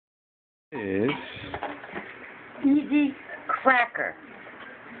Is EZCracker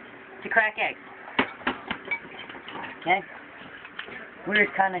to crack eggs. Okay? Weird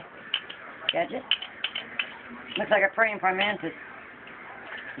kind of gadget. Looks like a praying prime mantis.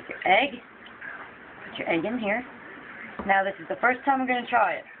 Take your egg. Put your egg in here. Now this is the first time we're going to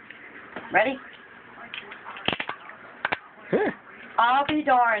try it. Ready? I'll be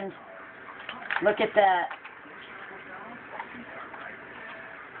darned. Look at that.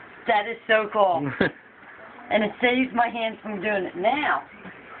 That is so cool. And it saves my hands from doing it. Now,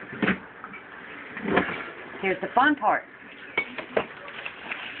 here's the fun part.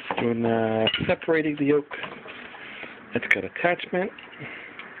 Doing separating the yolk. It's got attachment.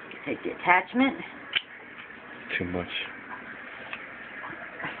 Take the attachment. Too much.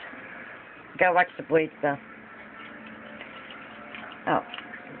 Gotta watch the blades though. Oh,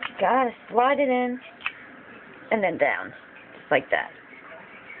 gotta slide it in and then down, just like that.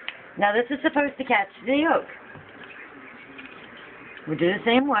 Now this is supposed to catch the yolk. We'll do the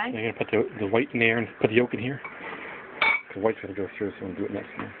same way. You're going to put the white in there and put the yolk in here. The white's going to go through, so we'll do it next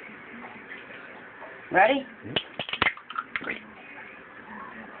time. Ready?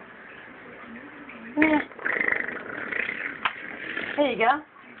 Yeah. There you go.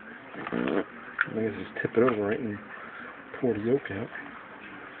 I think just tip it over right and pour the yolk out.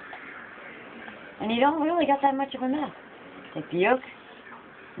 And you don't really got that much of a mess. Take the yolk.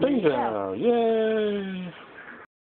 Bingo! Yay!